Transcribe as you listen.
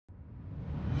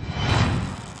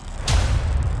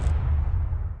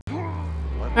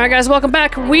Alright guys, welcome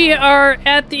back. We are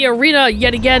at the arena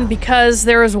yet again because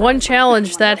there is one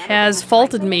challenge that has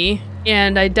faulted me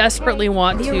and I desperately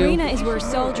want to... The arena is where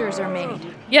soldiers are made.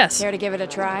 Yes. Care to give it a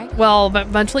try? Well,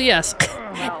 eventually yes.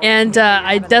 And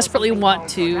I desperately want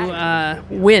to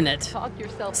win it.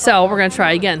 So we're gonna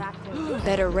try again.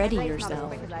 Better ready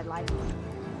yourself.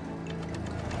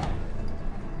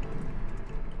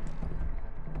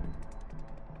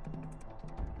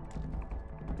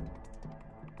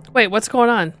 Wait, what's going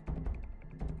on?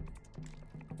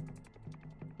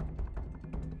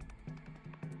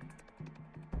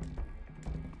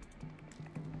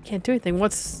 Can't do anything.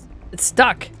 It's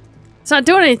stuck. It's not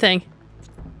doing anything.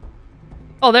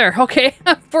 Oh, there. Okay.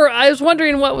 I was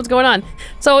wondering what was going on.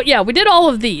 So, yeah, we did all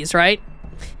of these, right?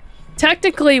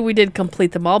 Technically, we did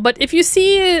complete them all, but if you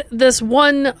see this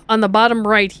one on the bottom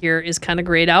right here is kind of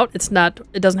grayed out. It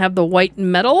doesn't have the white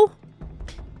metal.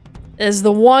 Is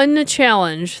the one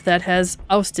challenge that has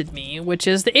ousted me, which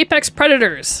is the Apex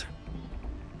Predators.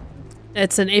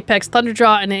 It's an Apex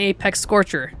Thunderjaw and an Apex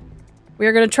Scorcher. We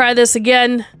are going to try this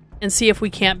again and see if we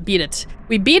can't beat it.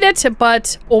 We beat it,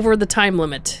 but over the time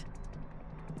limit.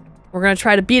 We're going to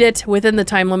try to beat it within the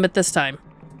time limit this time.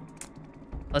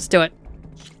 Let's do it.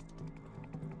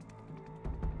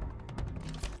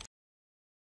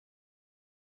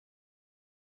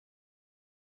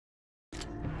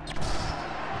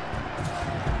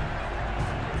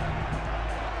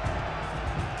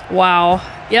 Wow.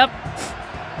 Yep.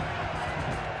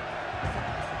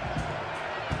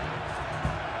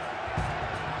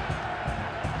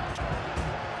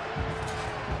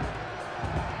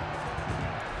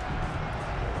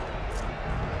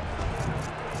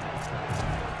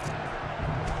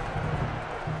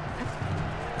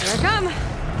 Here I come.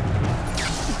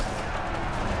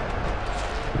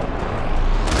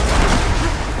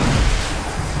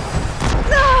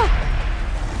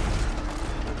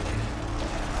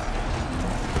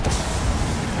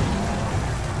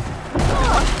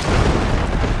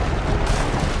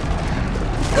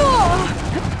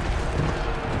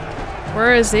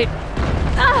 Where is he?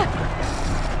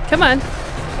 Come on.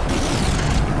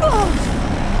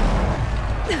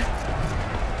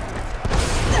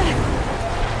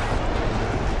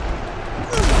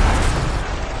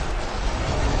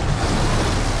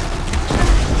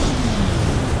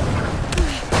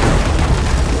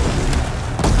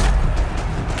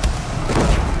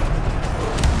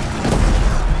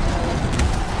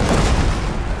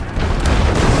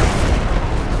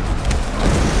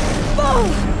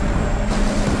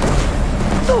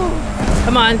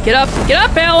 Come on, get up,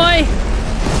 Aloy!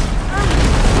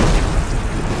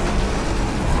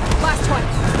 Last one.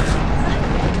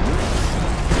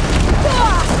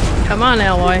 Come on,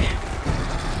 Aloy.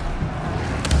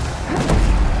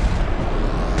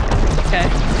 Okay.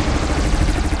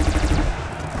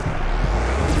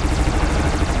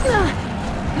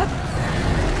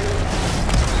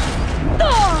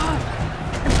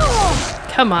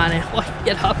 Come on, Aloy,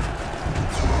 get up.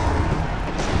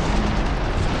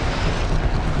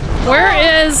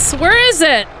 Where is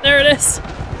it? There it is.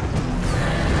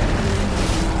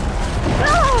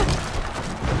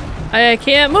 I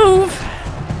can't move.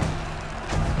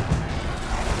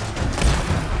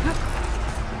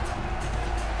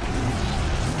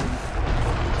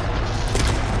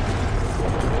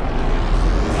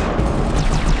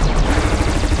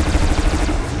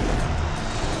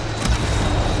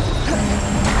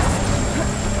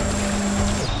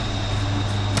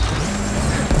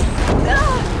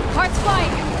 Heart's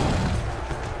flying.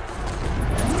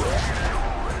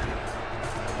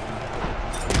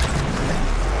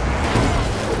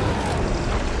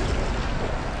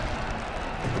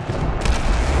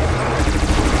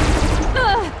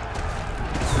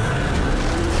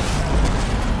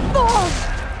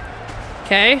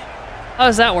 Okay. How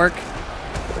does that work?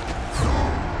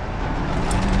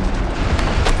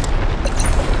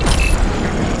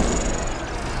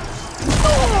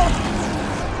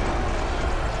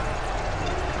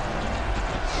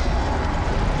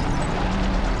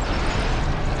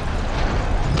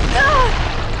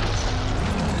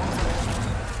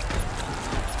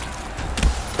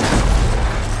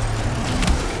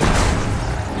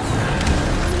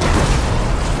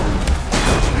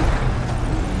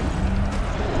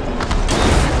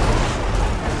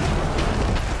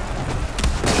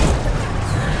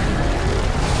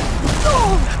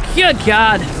 Good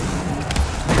God. Need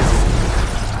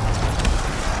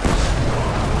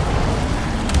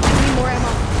more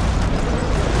ammo.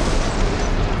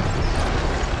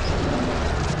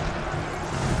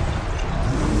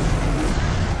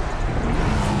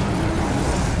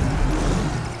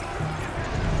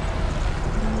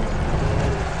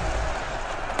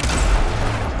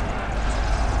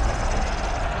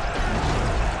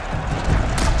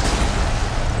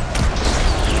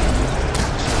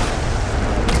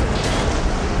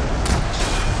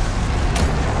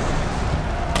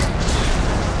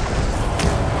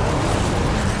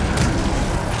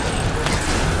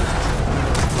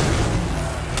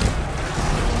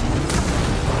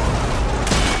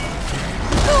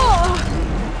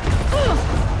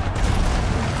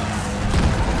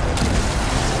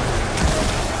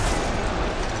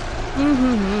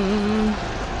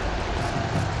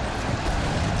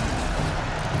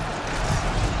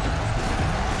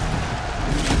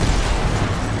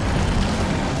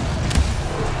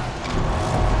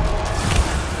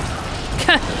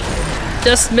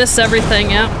 Just miss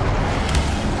everything, yeah.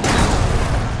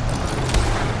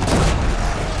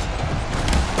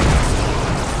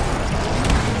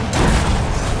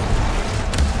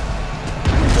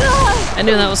 I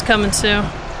knew that was coming too.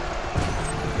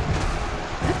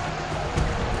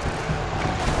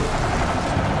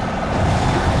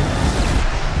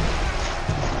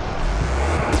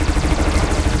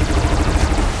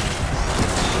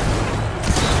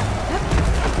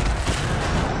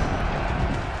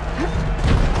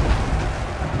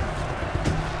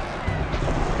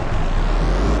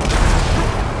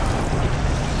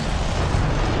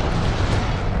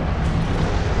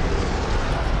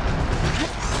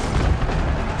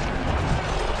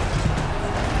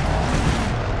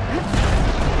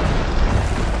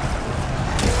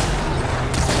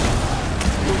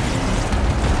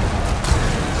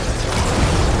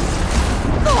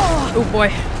 Oh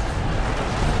boy.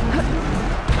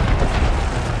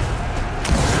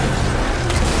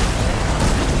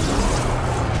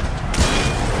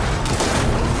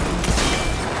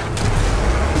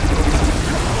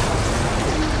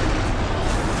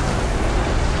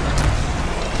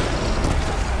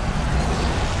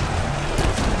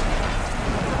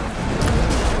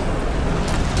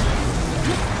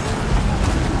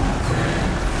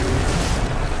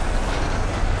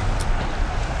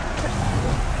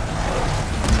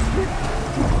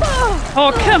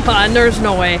 Oh, come on, there's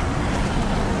no way.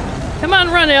 Come on,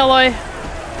 run, Aloy.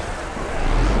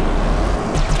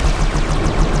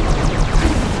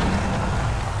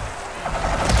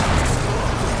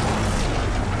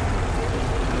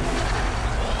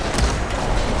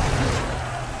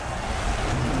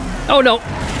 Oh, no.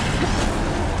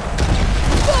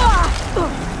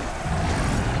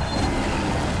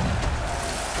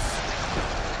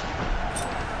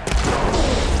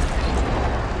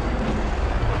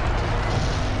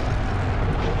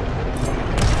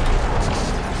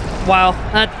 Wow,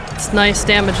 that's nice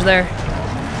damage there.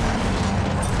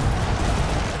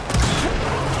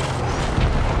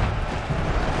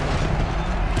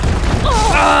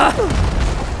 Ah!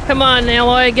 Come on,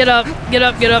 Aloy, get up, get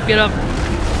up, get up, get up.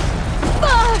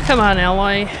 Come on,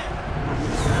 Aloy.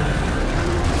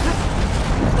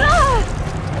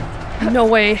 No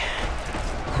way.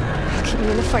 Can you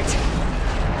win the fight?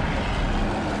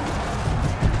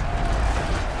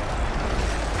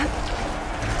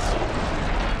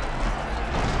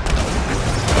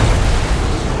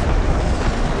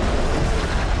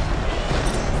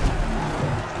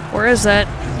 Where is it?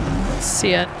 Let's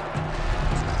see it.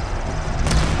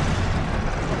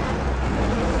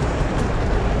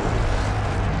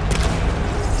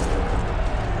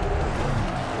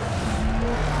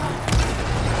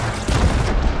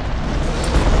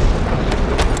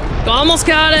 Almost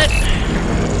got it.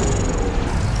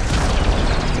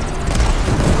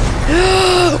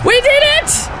 We did it!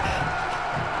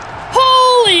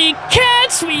 Holy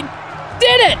cats, we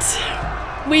did it!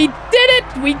 We did it!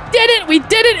 We did it! We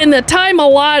did it in the time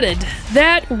allotted.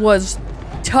 That was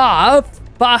tough,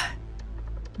 but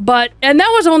and that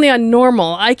was only on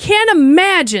normal. I can't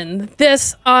imagine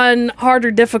this on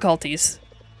harder difficulties.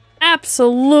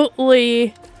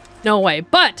 Absolutely no way.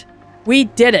 But we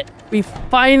did it. We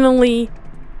finally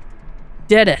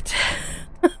did it.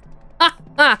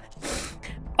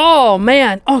 Oh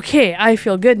man. Okay, I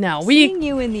feel good now. Seeing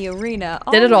you in the arena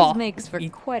did it all. Makes for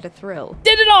quite a thrill.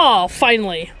 Did it all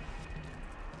finally.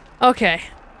 Okay.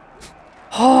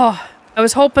 Oh, I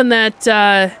was hoping that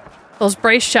those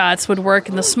brace shots would work,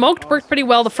 and the smoked worked pretty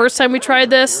well the first time we tried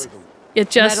this. It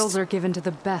just medals are given to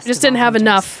the best. Just didn't have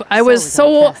enough. I was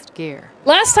so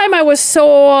last time I was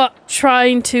so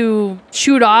trying to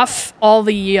shoot off all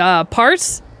the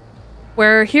parts,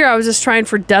 where here I was just trying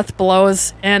for death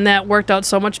blows, and that worked out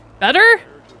so much better.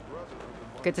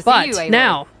 Good to see you, Aloy. But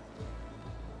now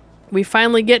we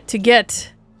finally get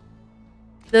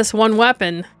this one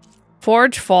weapon,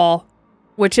 Forge Fall,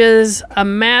 which is a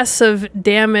massive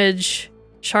damage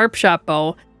sharp shot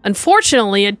bow.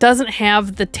 Unfortunately, it doesn't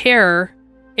have the terror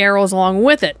arrows along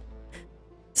with it.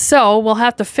 So we'll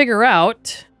have to figure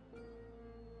out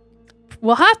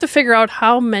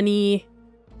how many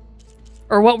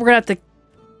or what we're gonna have to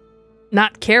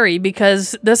not carry,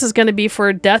 because this is gonna be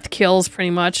for death kills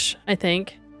pretty much, I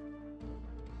think.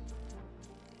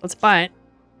 Let's buy it.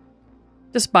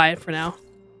 Just buy it for now.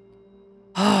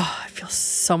 Oh, I feel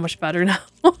so much better now.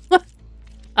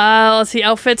 Let's see,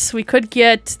 outfits. We could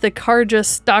get the Karja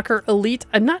Stalker Elite.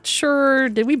 I'm not sure.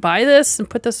 Did we buy this and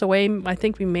put this away? I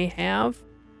think we may have.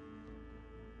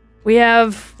 We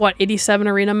have, what, 87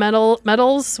 arena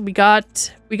medals? We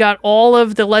got all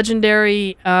of the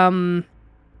legendary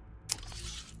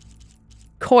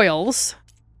coils.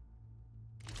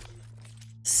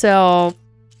 So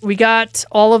we got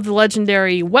all of the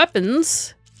legendary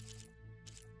weapons.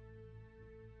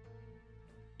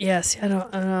 Yes, I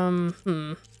don't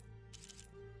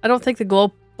think the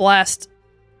glow blast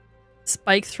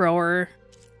spike thrower.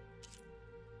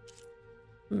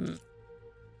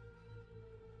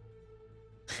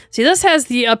 See, this has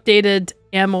the updated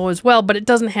ammo as well, but it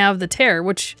doesn't have the tear,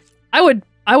 which I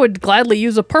would gladly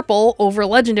use a purple over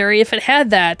legendary if it had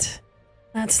that.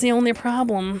 That's the only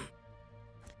problem.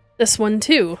 This one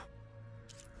too.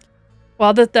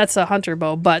 Well, that's a hunter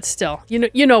bow, but still,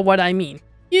 you know what I mean.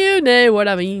 You know what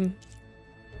I mean.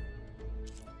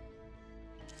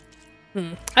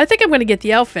 I think I'm going to get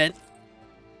the outfit.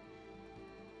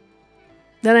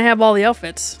 Then I have all the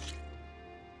outfits.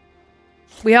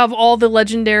 We have all the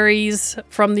legendaries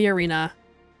from the arena.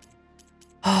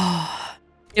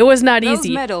 It was not easy.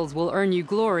 Those medals will earn you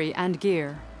glory and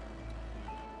gear.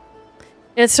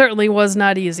 It certainly was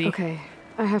not easy. Okay,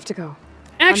 I have to go.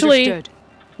 Actually, understood.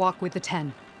 Walk with the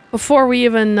 10. Before we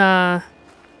even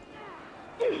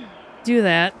do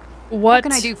that, what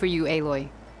can I do for you, Aloy?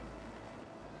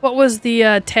 What was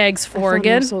the tags for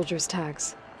again? Soldiers'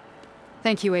 tags.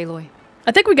 Thank you, Aloy.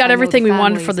 I think we got everything we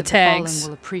wanted for the tags. The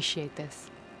fallen will appreciate this.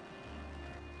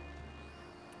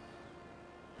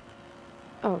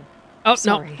 Oh,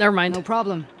 sorry. no, never mind. No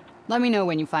problem. Let me know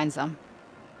when you find some.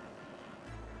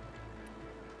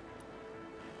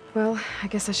 Well, I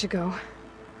guess I should go.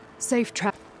 Safe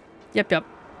travel. Yep.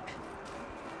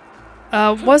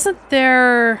 Wasn't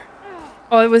there...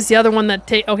 Oh, it was the other one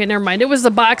that... Okay, never mind. It was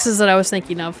the boxes that I was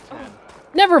thinking of.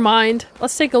 Never mind.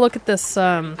 Let's take a look at this,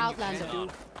 Outlander.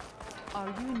 Are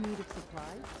you in need of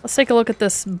supplies? Let's take a look at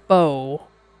this bow.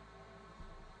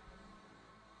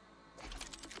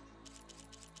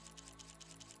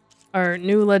 Our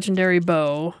new legendary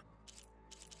bow.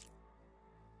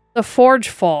 The Forge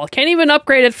Fall. Can't even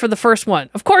upgrade it for the first one.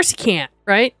 Of course you can't,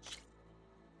 right?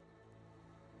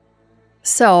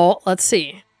 So, let's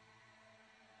see.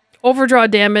 Overdraw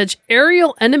damage,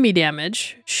 aerial enemy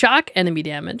damage, shock enemy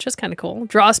damage. That's kind of cool.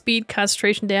 Draw speed,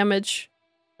 concentration damage.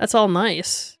 That's all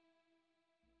nice.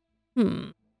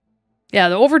 Yeah,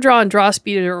 the overdraw and draw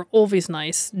speed are always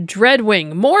nice.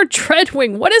 Dreadwing. More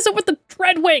Dreadwing. What is it with the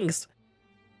Dreadwings?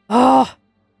 Oh.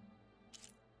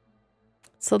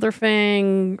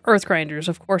 Slitherfang Earth Grinders.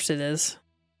 Of course it is.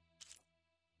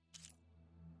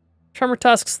 Tremor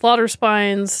Tusk, Slaughter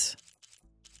Spines.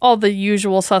 All the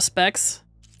usual suspects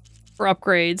for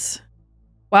upgrades.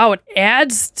 Wow, it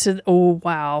adds to... Oh,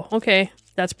 wow. Okay,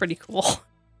 that's pretty cool.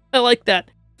 I like that.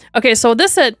 Okay, so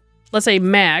this at, let's say,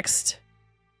 maxed,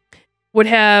 would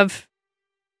have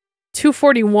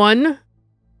 241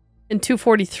 and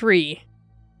 243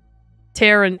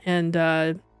 tear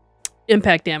and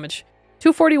impact damage.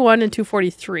 241 and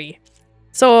 243.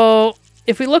 So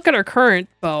if we look at our current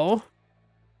bow,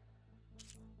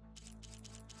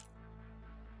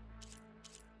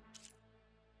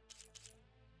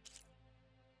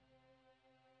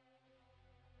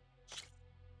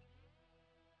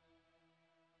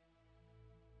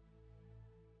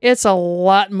 it's a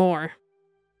lot more.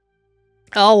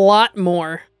 A lot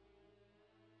more.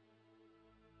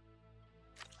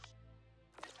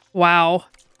 Wow.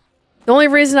 The only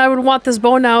reason I would want this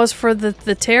bow now is for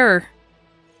the tear.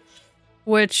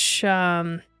 Which,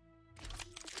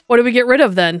 what do we get rid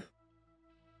of then?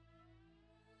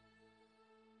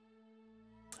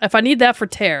 If I need that for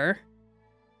tear.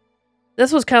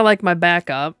 This was kind of like my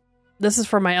backup. This is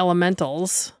for my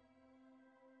elementals.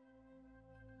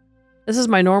 This is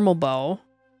my normal bow.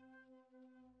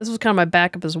 This was kind of my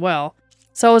backup as well.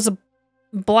 So as a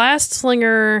blast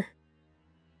slinger,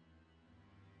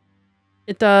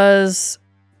 it does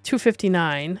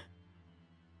 259.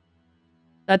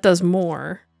 That does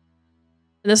more.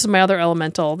 And this is my other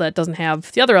elemental that doesn't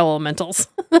have the other elementals.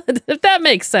 If that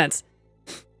makes sense.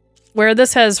 Where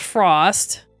this has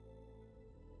frost.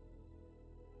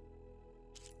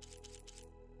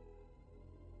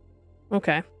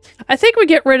 Okay. I think we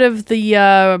get rid of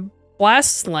the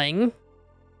blast sling.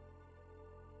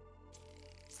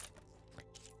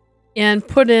 And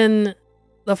put in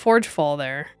the Forge Fall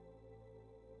there.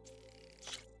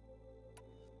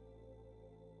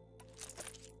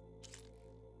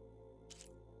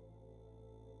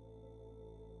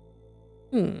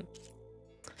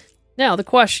 Now, the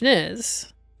question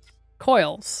is,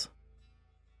 coils.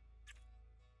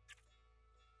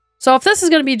 So if this is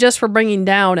going to be just for bringing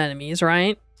down enemies,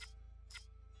 right?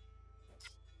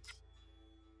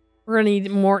 We're going to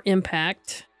need more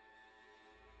impact.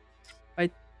 By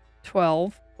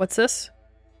 12. What's this?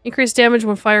 Increase damage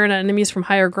when firing at enemies from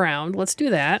higher ground. Let's do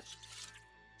that.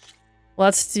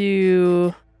 Let's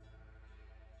do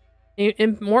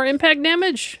More impact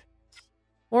damage?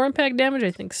 More impact damage?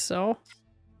 I think so.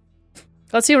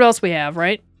 Let's see what else we have,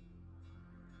 right?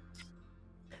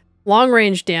 Long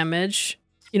range damage.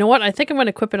 You know what? I think I'm going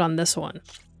to equip it on this one.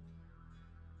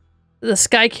 The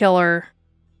Sky Killer.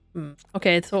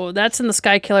 Okay, so that's in the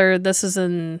Sky Killer. This is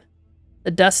in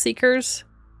the Dust Seekers.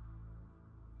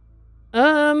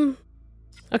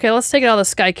 Okay, let's take out all the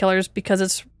Sky Killers because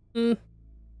it's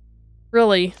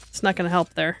really, it's not going to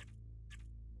help there.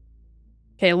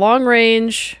 Okay, long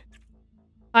range,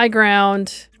 high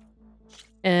ground,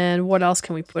 and what else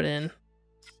can we put in?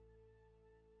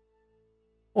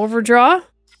 Overdraw?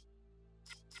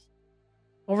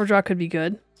 Overdraw could be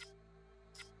good.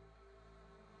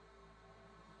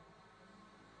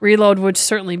 Reload would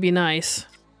certainly be nice.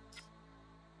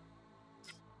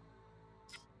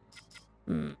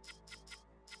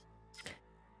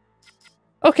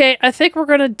 Okay, I think we're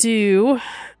gonna do,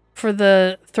 for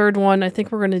the third one, I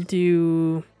think we're gonna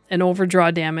do an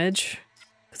overdraw damage.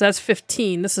 Because that's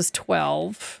 15, this is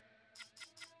 12.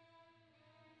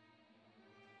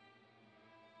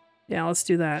 Yeah, let's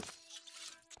do that.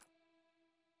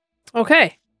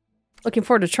 Okay. Looking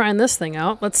forward to trying this thing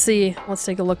out. Let's see, let's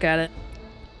take a look at it.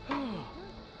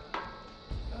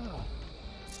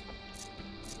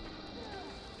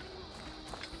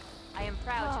 I am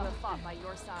proud to have fought by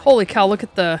your side. Holy cow, look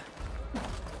at the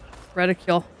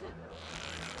reticule.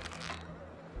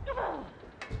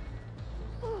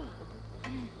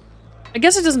 I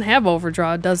guess it doesn't have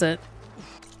overdraw, does it?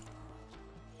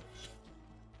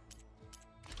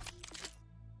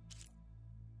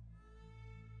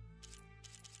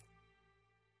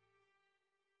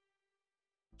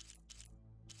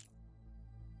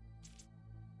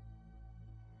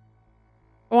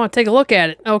 I want to take a look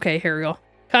at it. Okay, here we go.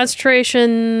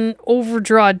 Concentration,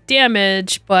 overdraw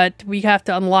damage, but we have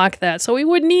to unlock that. So we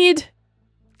would need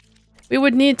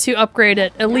to upgrade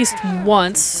it at least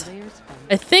once.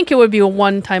 I think it would be a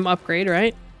one-time upgrade,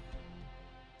 right?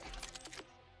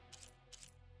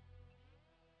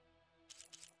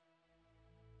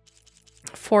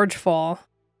 Forge Fall.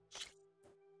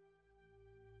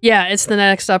 Yeah, it's the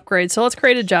next upgrade. So let's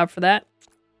create a job for that.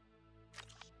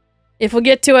 If we'll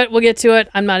get to it, we'll get to it.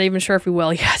 I'm not even sure if we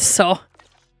will yet, so...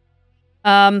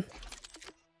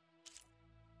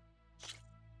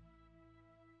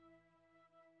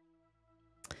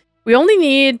 we only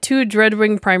need 2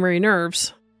 Dreadwing primary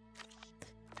nerves.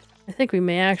 I think we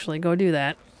may actually go do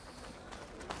that.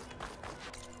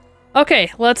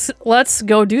 Okay, let's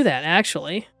go do that,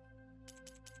 actually.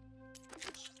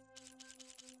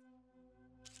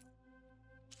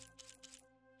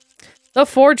 The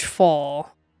Forge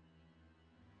Fall.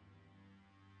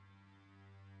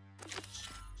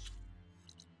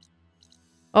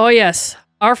 Oh yes,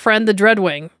 our friend the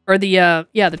Dreadwing. Or the,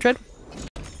 yeah, the Dread...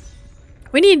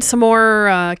 We need some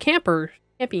more,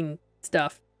 camping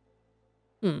stuff.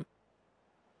 We're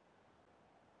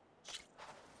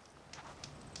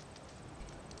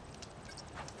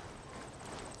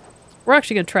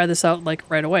actually gonna try this out, like,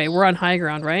 right away. We're on high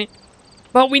ground, right?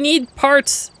 But we need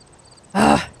parts!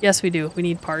 Yes we do. We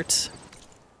need parts.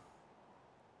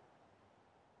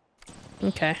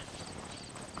 Okay.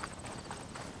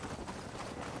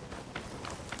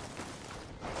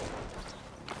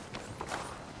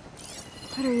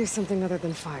 Better use something other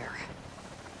than fire.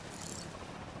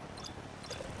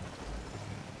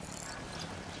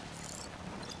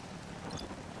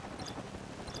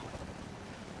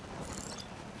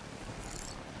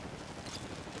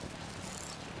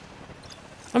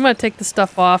 I'm gonna take the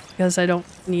stuff off because I don't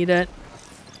need it.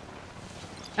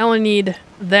 I only need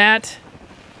that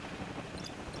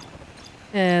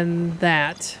and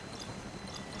that.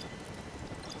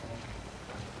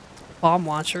 Bomb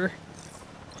launcher.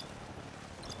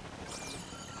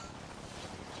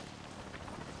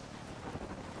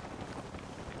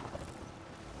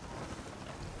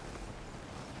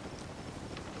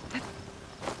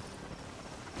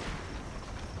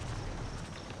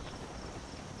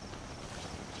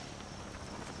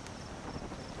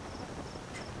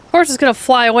 Of course it's gonna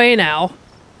fly away now.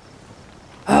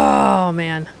 Oh,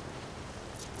 man.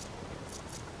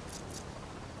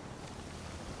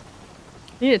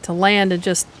 Need it to land and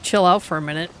just chill out for a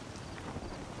minute.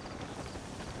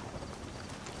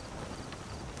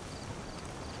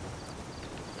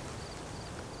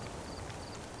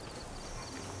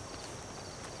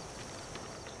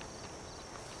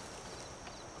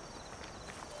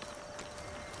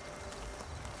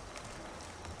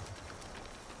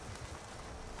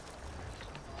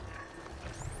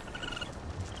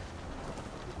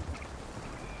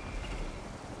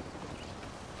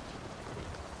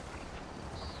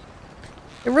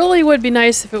 It really would be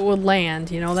nice if it would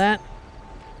land, you know that?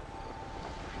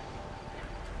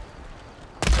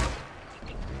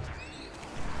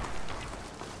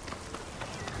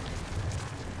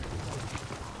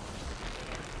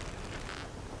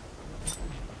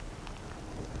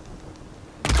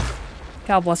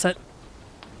 God bless it.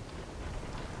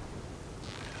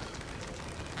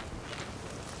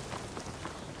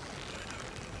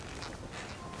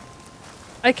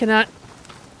 I cannot.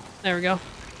 There we go.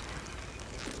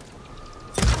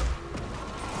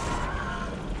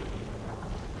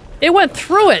 It went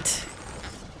through it!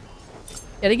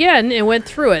 Yet again, it went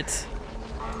through it.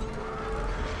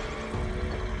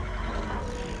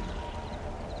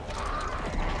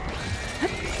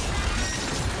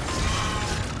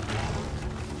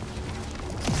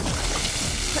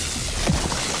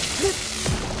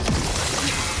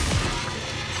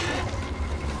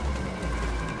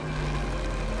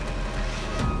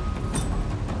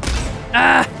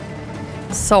 Ah!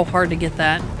 So hard to get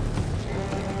that.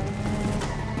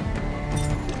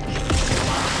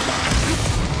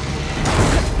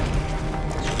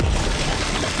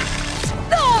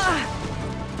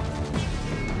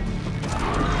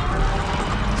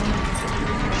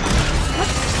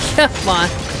 Come on.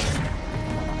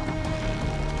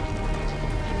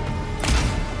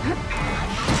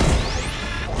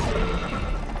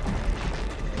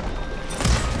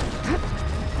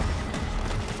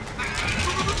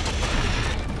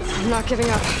 I'm not giving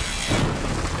up.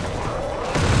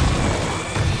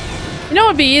 You know,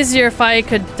 it'd be easier if I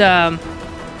could,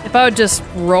 if I would just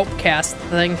rope cast the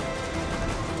thing.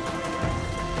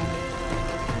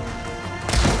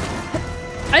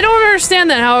 I don't understand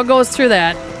that, how it goes through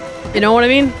that. You know what I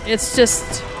mean? It's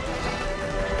just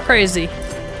crazy.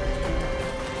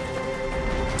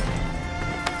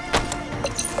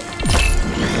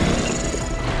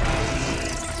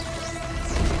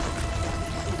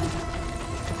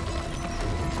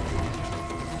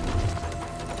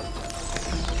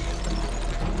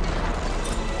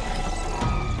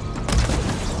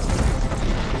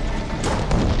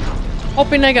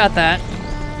 Hoping I got that.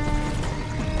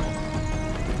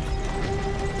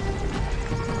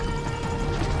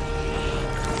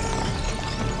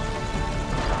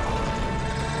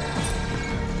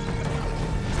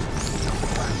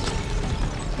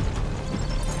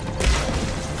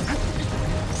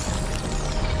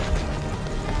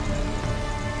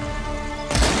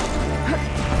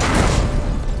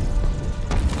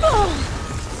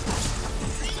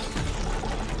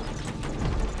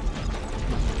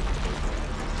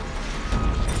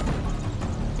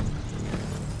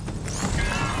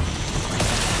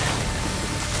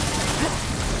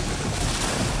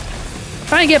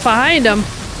 Trying to get behind him.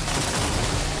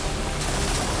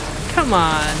 Come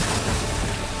on.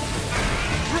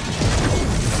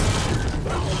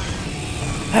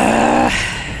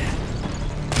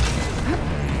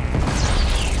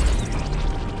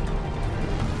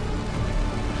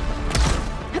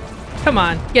 Come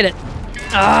on, get it.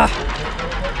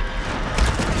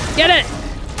 Get it!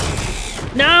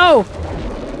 No!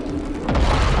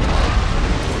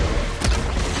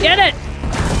 Get it!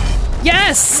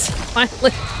 Yes!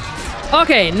 Finally.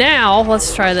 Okay, now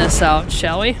let's try this out,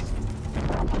 shall we?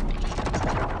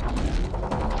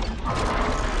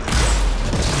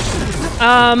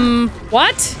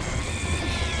 What?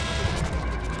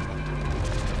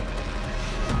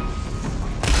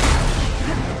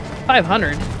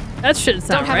 $500. That shit's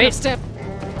not right.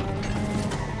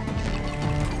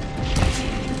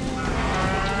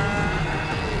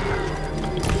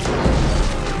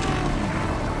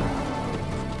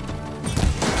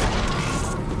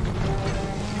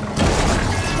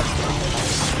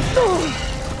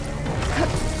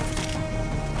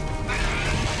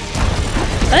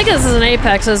 I think this is an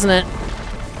apex, isn't it?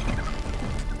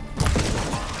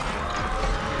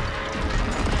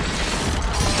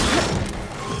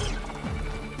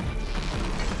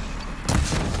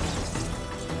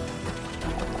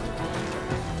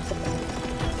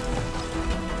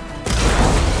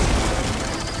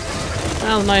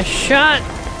 That was a nice shot.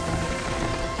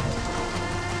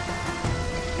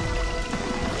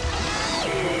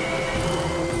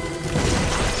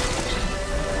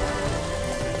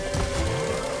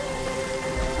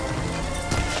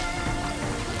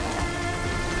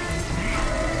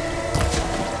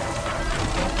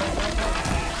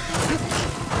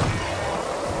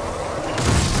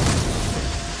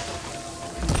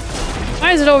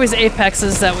 Why is it always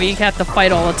apexes that we have to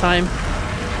fight all the time?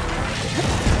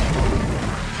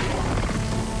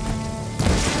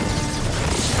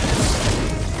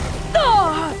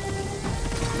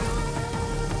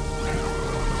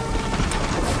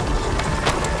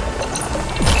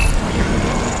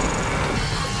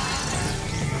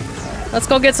 Let's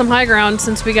go get some high ground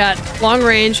since we got long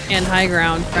range and high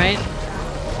ground, right?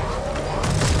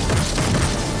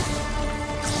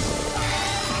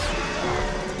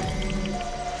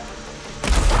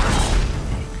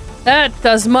 That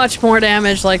does much more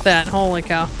damage like that. Holy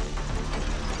cow.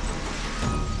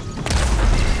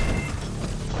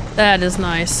 That is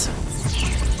nice.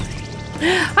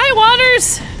 Hi,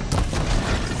 Waters!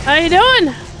 How you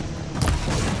doing?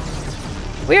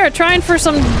 We are trying for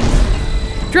some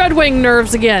Dreadwing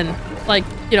nerves again. Like,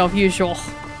 you know, usual.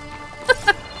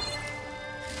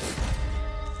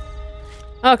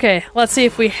 Okay, let's see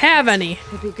if we have any.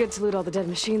 It'd be good to loot all the dead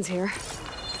machines here.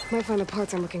 Might find the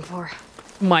parts I'm looking for.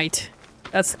 Might.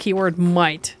 That's the key word,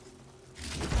 might.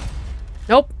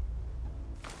 Nope.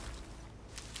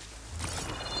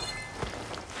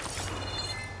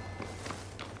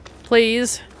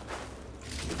 Please.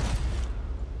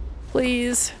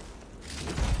 Please.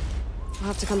 I'll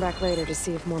have to come back later to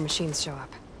see if more machines show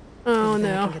up. Oh Maybe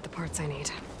then I no. can get the parts I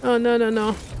need. Oh no, no,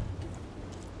 no.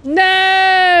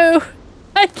 No!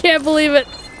 I can't believe it.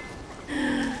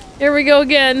 Here we go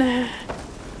again.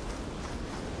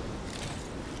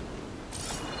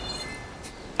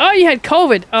 Oh, you had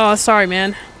COVID. Oh, sorry,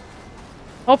 man.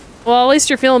 Oh, well, at least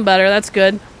you're feeling better. That's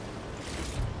good.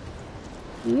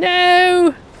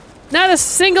 No! Not a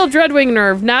single Dreadwing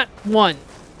nerve. Not one.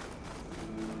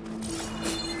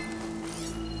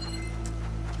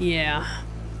 Yeah.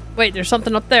 Wait, there's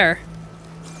something up there.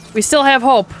 We still have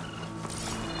hope.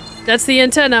 That's the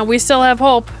antenna. We still have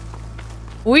hope.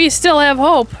 We still have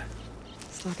hope.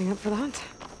 Slacking up for that?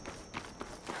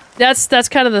 That's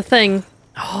kind of the thing.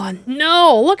 Oh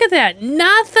no! Look at that!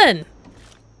 Nothing.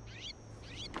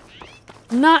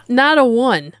 Not a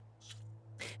one.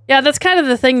 Yeah, that's kind of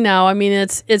the thing now. I mean,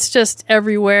 it's just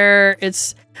everywhere.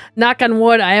 It's knock on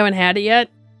wood. I haven't had it yet,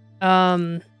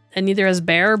 and neither has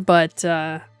Bear. But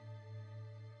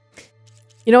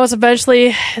you know, it's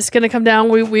eventually it's gonna come down.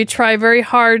 We try very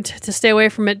hard to stay away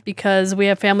from it because we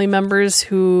have family members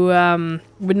who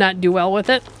would not do well with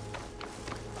it.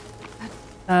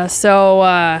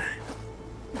 So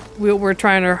we're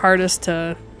trying our hardest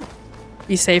to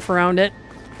be safe around it.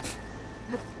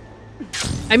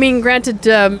 I mean, granted,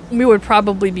 we would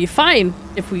probably be fine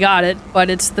if we got it,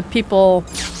 but it's the people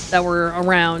that were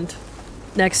around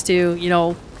next to, you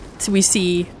know, we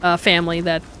see family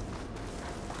that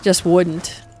just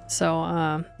wouldn't.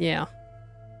 So, yeah.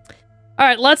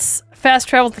 Alright, let's fast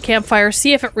travel to the campfire,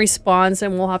 see if it respawns,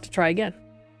 and we'll have to try again.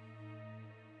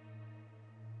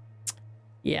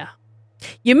 Yeah.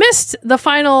 You missed the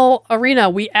final arena.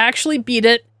 We actually beat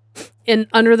it in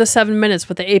under the 7 minutes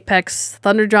with the Apex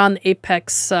Thunderjaw, the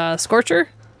Apex Scorcher.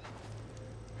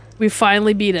 We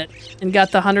finally beat it and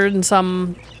got the 100 and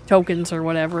some tokens or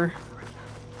whatever.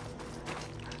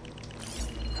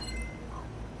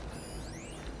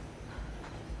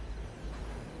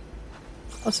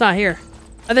 Oh, it's not here.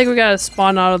 I think we gotta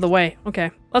spawn out of the way. Okay,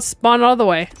 let's spawn out of the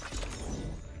way.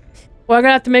 Well, I'm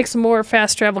gonna have to make some more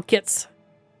fast travel kits.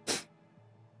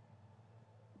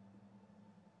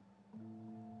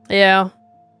 Yeah.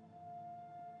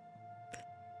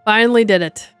 Finally did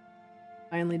it.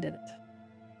 Finally did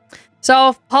it.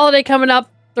 So, holiday coming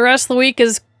up. The rest of the week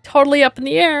is totally up in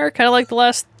the air. Kind of like the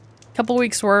last couple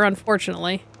weeks were,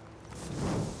 unfortunately.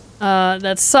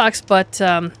 That sucks, but,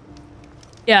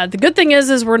 yeah, the good thing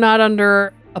is we're not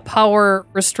under a power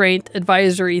restraint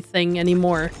advisory thing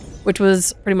anymore, which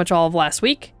was pretty much all of last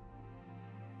week.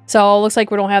 So, it looks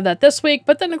like we don't have that this week,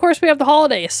 but then, of course, we have the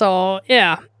holiday, so,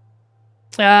 yeah.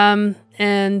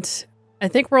 And I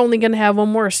think we're only going to have one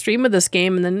more stream of this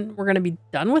game and then we're going to be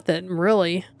done with it,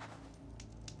 really.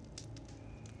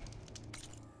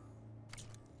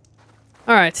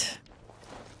 Alright.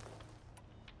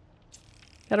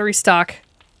 Gotta restock.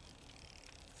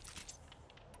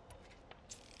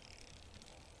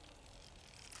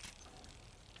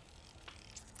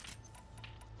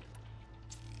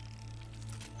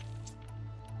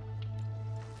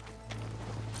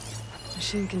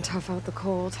 Machine can tough out the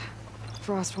cold.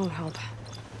 Frost won't help.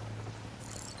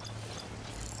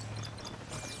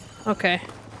 Okay.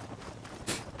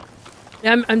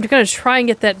 Yeah, I'm gonna try and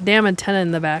get that damn antenna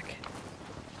in the back.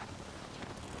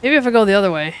 Maybe if I go the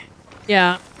other way.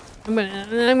 Yeah, I'm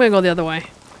gonna go the other way.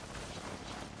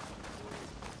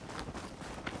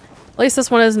 At least this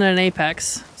one isn't an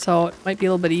Apex, so it might be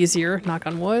a little bit easier. Knock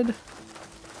on wood.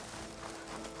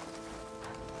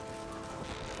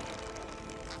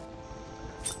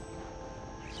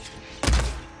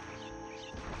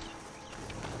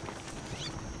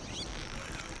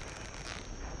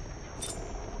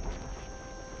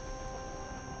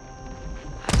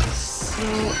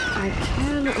 I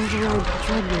can override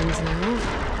Dreadwings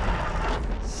now.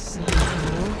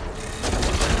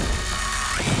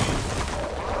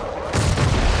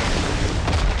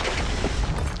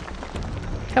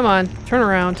 Come on, turn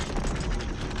around.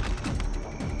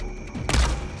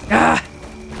 Ah!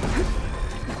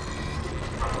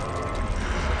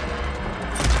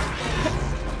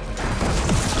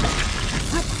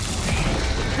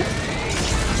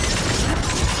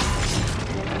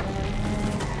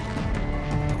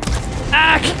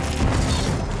 Ah!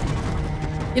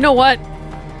 You know what?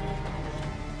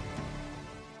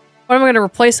 What am I going to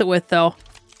replace it with, though?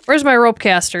 Where's my rope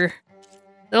caster?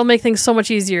 That'll make things so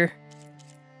much easier.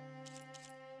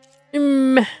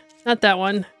 Not that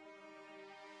one.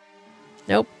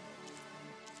 Nope.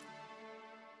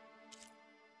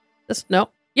 This,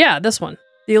 nope. Yeah, this one.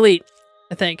 The Elite,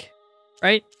 I think.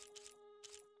 Right?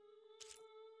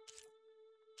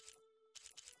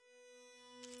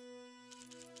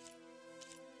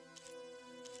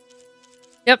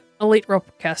 Yep, Elite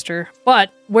rope caster.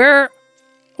 But what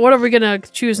are we gonna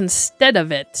choose instead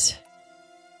of it?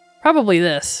 Probably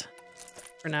this.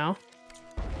 For now.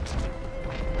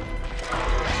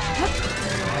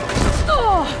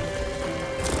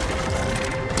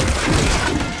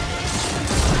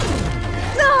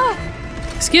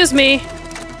 Excuse me.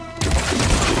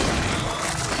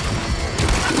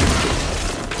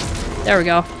 There we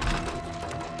go.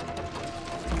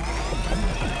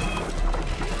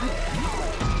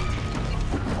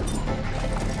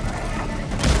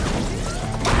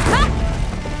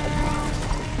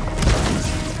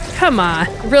 Come on,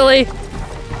 really?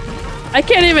 I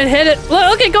can't even hit it.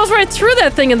 Look, it goes right through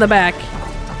that thing in the back.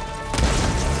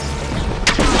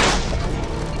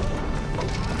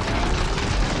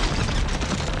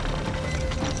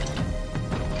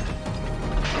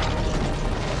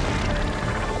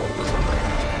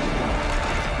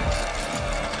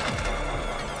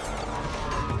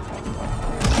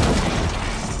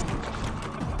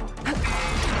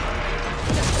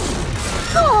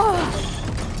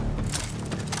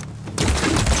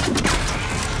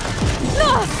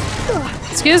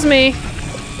 Excuse me.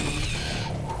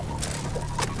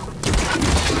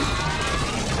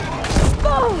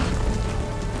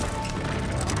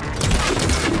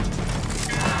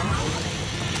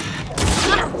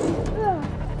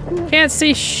 Can't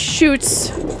see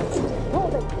shoots.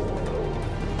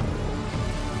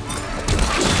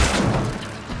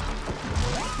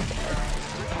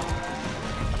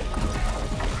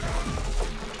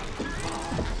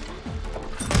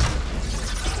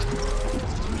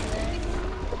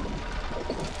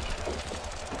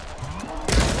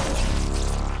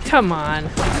 Come on.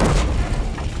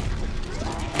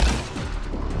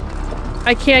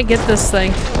 I can't get this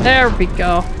thing. There we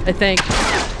go, I think.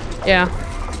 Yeah.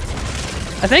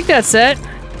 I think that's it.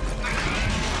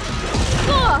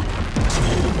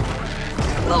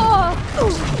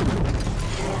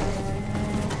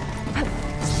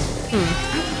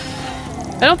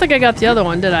 I don't think I got the other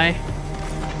one, did I?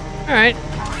 Alright.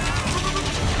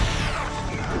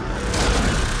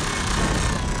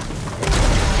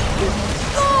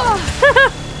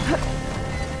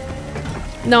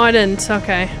 No, I didn't.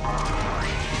 Okay.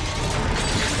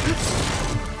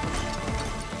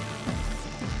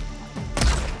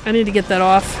 I need to get that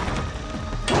off.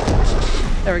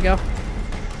 There we go.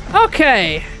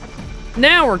 Okay.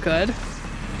 Now we're good.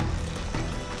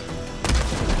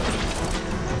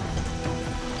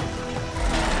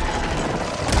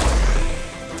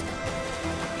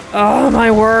 Oh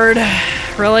my word.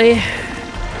 Really?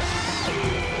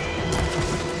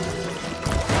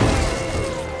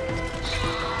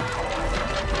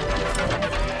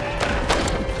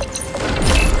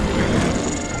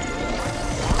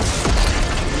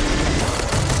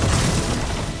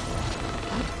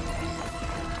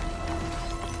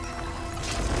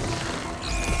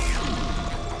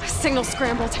 Signal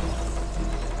scrambled.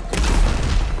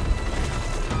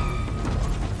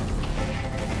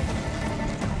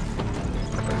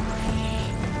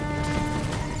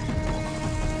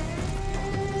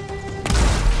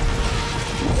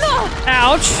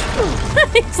 Ouch!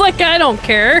 It's like, I don't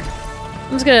care.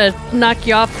 I'm just gonna knock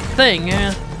you off the thing,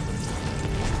 yeah.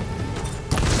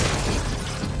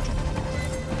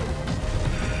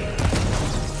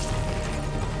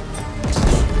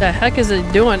 The heck is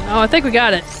it doing? Oh, I think we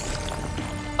got it.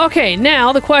 Okay,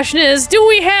 now the question is, do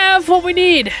we have what we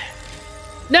need?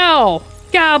 No!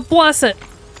 God bless it!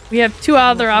 We have two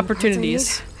other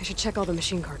opportunities. I should check all the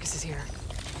machine carcasses here.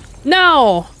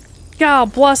 No!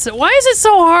 God bless it. Why is it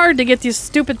so hard to get these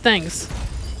stupid things?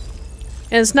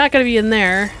 And it's not gonna be in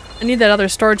there. I need that other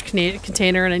storage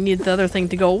container, and I need the other thing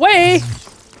to go away!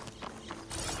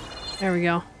 There we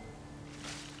go.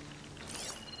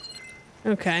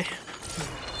 Okay.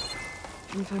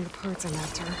 Let me find the parts I'm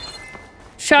after.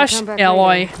 Shush,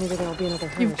 Aloy. Maybe there'll be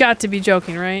another You've got to be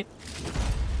joking, right?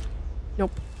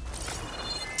 Nope.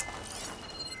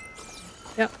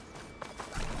 Yep.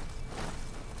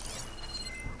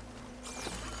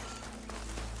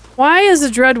 Why is the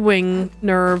Dreadwing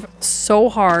nerve so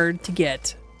hard to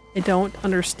get? I don't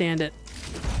understand it.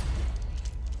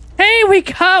 Hey, we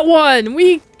got one!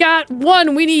 We got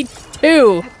one! We need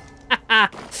two!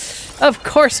 Of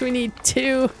course we need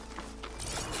two.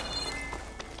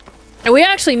 And we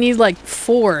actually need like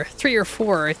 3 or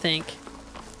 4, I think.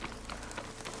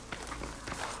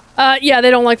 Yeah,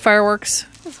 they don't like fireworks.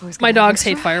 My dogs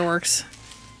hate fireworks.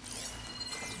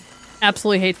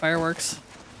 Absolutely hate fireworks.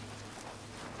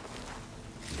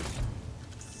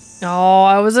 Oh,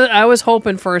 I was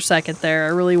hoping for a second there. I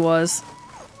really was.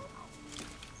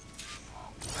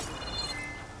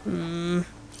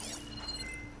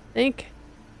 Think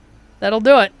that'll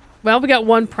do it. Well, we got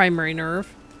one primary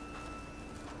nerve.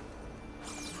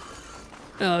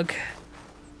 Ugh.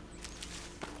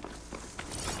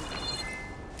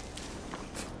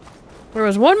 There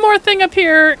was one more thing up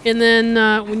here, and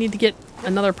then we need to get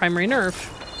another primary nerve.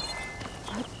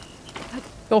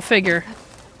 Go figure.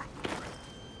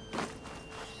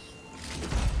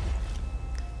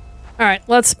 Alright,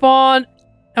 let's spawn.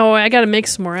 Oh, I gotta make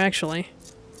some more, actually.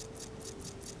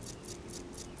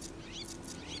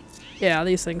 Yeah,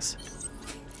 these things.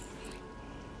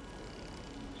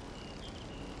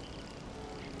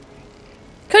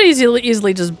 Could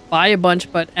easily just buy a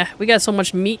bunch, but we got so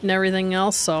much meat and everything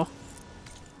else, so.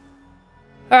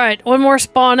 Alright, one more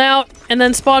spawn out, and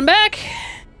then spawn back.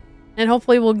 And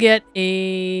hopefully we'll get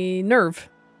a nerve.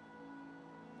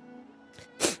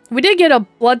 We did get a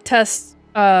blood test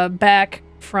back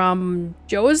from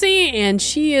Josie, and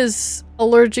she is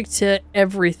allergic to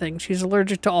everything. She's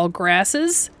allergic to all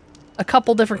grasses, a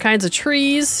couple different kinds of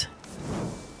trees.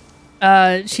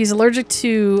 She's allergic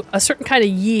to a certain kind of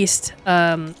yeast,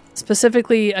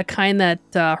 specifically a kind that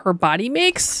her body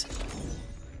makes.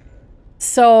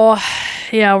 So,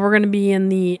 yeah, we're gonna be in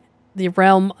the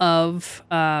realm of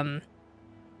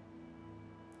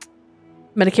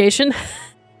medication,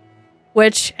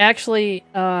 which actually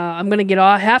I'm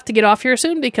gonna have to get off here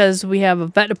soon because we have a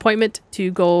vet appointment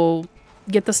to go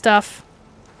get the stuff.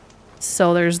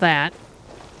 So there's that.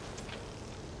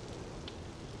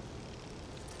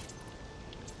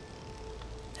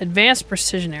 Advanced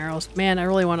precision arrows. Man, I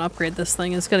really want to upgrade this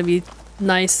thing. It's going to be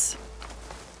nice.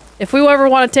 If we ever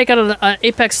want to take out an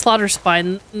Apex Slaughter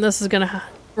Spine, this is we're going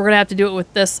to have to do it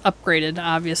with this upgraded,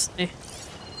 obviously.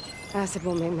 Acid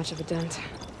won't make much of a dent.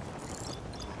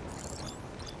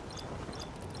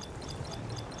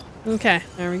 Okay,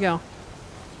 there we go.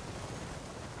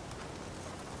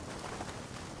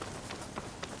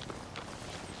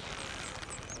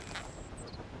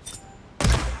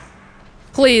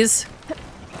 Please.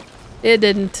 It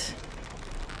didn't.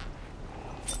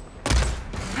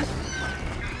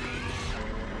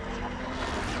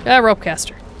 Rope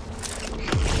caster.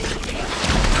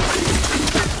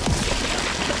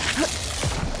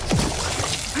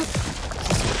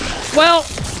 Well,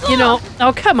 you know,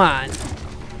 oh, come on.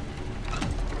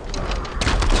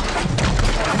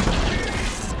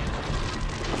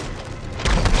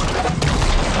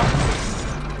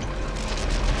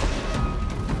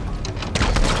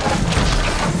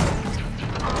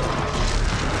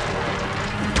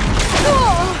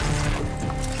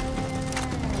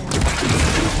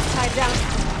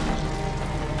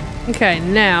 Okay,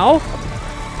 now.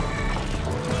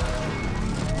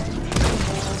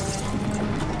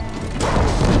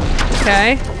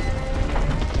 Okay.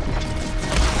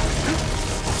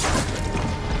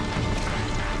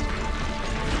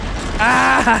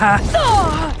 Ah!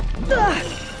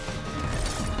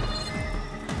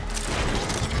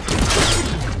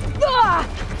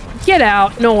 Get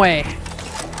out! No way.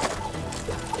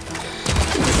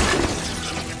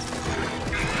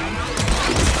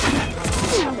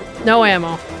 No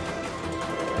ammo.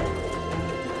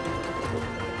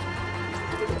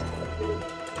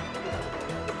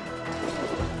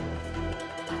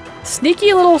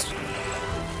 Sneaky little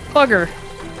bugger.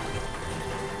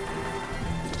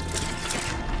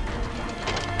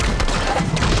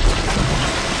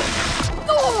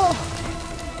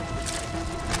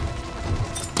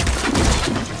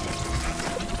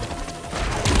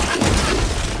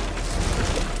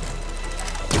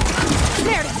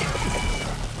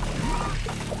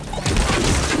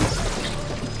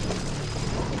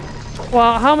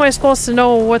 Well, how am I supposed to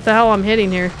know what the hell I'm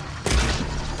hitting here?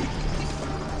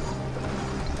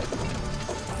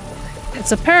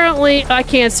 It's apparently... I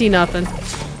can't see nothing.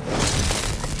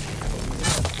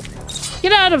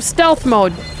 Get out of stealth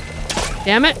mode.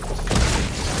 Damn it.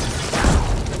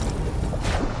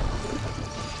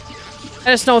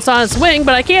 I just know it's on its wing,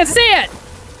 but I can't see it!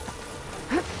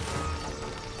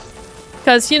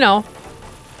 Because, you know.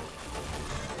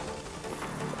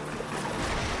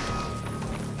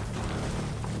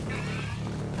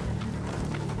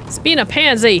 It's being a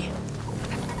pansy.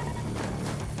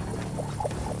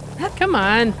 Come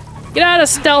on. Get out of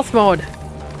stealth mode.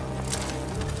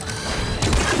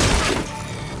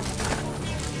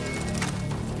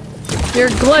 You're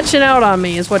glitching out on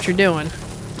me is what you're doing.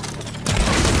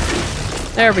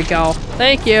 There we go.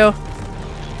 Thank you.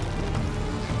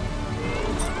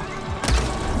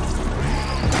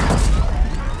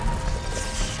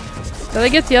 Did I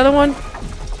get the other one?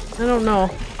 I don't know.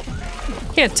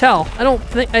 Can't tell.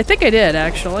 I think I did,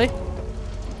 actually.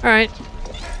 Alright.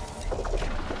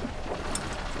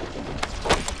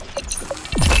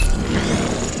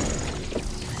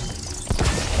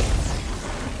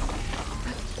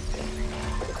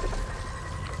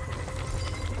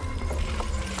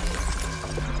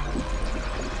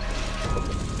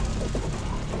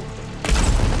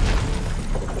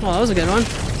 Well, that was a good one.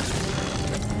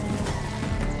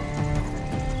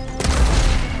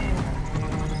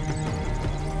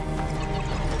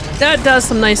 That does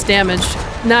some nice damage.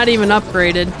 Not even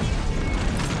upgraded.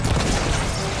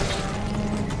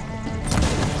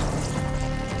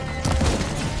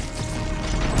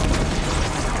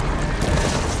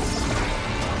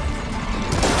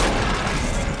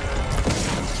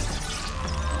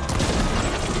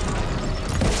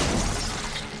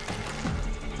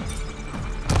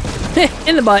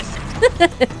 In the butt.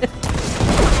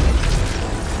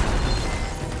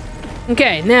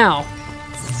 Okay, now.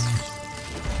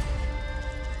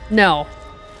 No.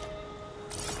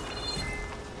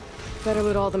 Better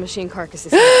loot all the machine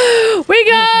carcasses. We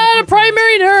got a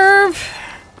primary nerve!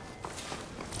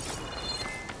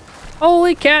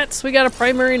 Holy cats, we got a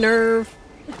primary nerve.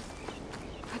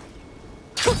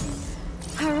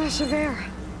 A rush of air.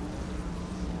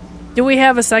 Do we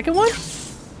have a second one?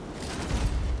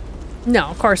 No,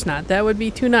 of course not. That would be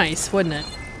too nice, wouldn't it?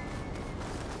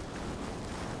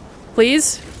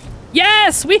 Please?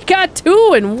 Yes! We got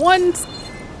 2 in one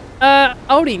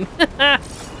outing.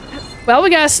 Well, we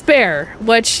got a spare,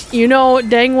 which you know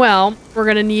dang well we're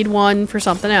gonna need 1 for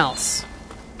something else.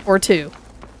 Or 2.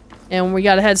 And we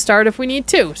got a head start if we need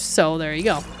 2. So there you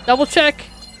go. Double check.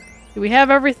 Do we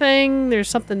have everything? There's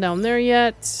something down there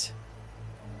yet.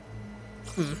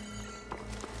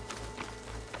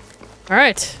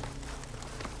 Alright.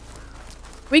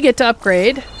 We get to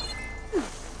upgrade.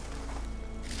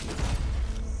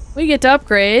 We get to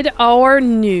upgrade our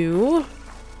new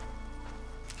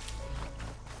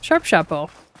sharp shot bow,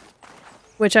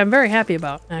 which I'm very happy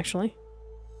about, actually.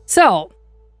 So,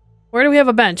 where do we have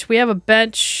a bench? We have a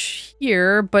bench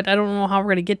here, but I don't know how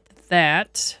we're gonna get to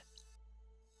that.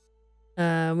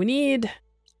 We need.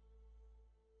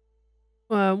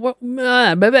 Where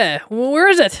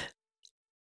is it?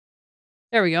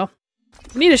 There we go.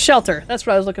 We need a shelter. That's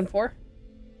what I was looking for.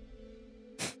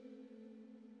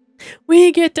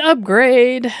 We get to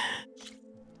upgrade.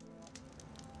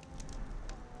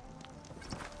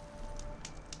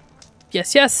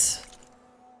 Yes, yes.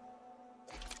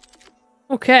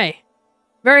 Okay.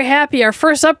 Very happy. Our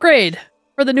first upgrade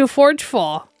for the new Forge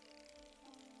Fall.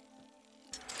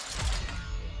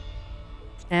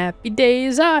 Happy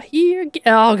days are here.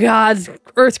 Oh god,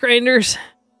 earth grinders.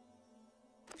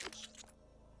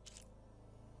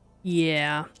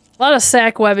 Yeah. A lot of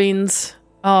sack webbings.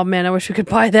 Oh man, I wish we could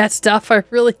buy that stuff. I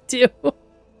really do.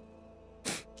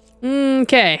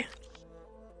 Okay.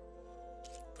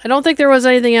 I don't think there was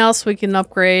anything else we can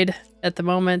upgrade at the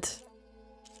moment.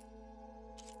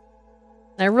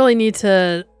 I really need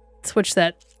to switch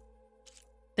that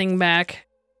thing back.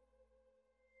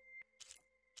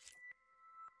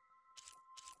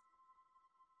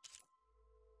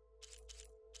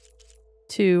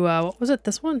 To, what was it?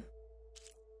 This one?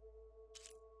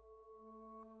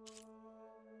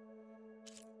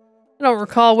 I don't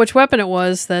recall which weapon it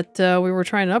was that we were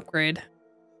trying to upgrade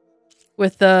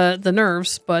with the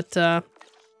nerves, but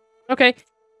okay.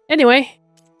 Anyway.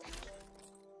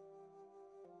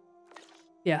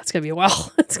 Yeah, it's gonna be a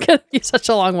while. It's gonna be such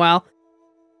a long while.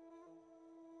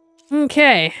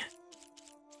 Okay.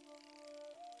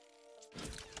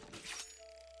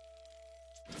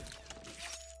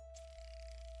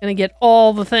 Gonna get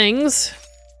all the things.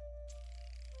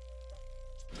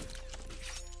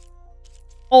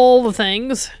 All the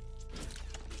things.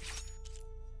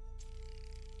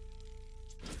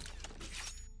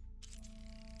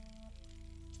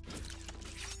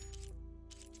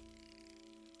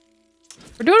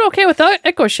 We're doing okay without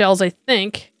echo shells, I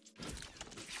think.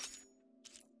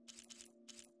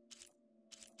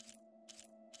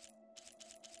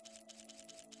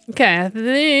 Okay, I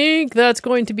think that's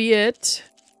going to be it.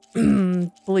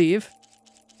 believe.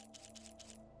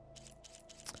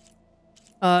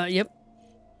 Yep.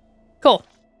 Cool.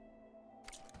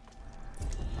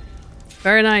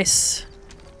 Very nice.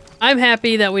 I'm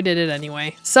happy that we did it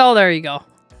anyway. So there you go.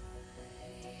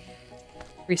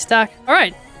 Restock.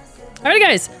 Alright. Alright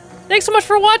guys. Thanks so much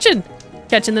for watching.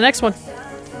 Catch you in the next one.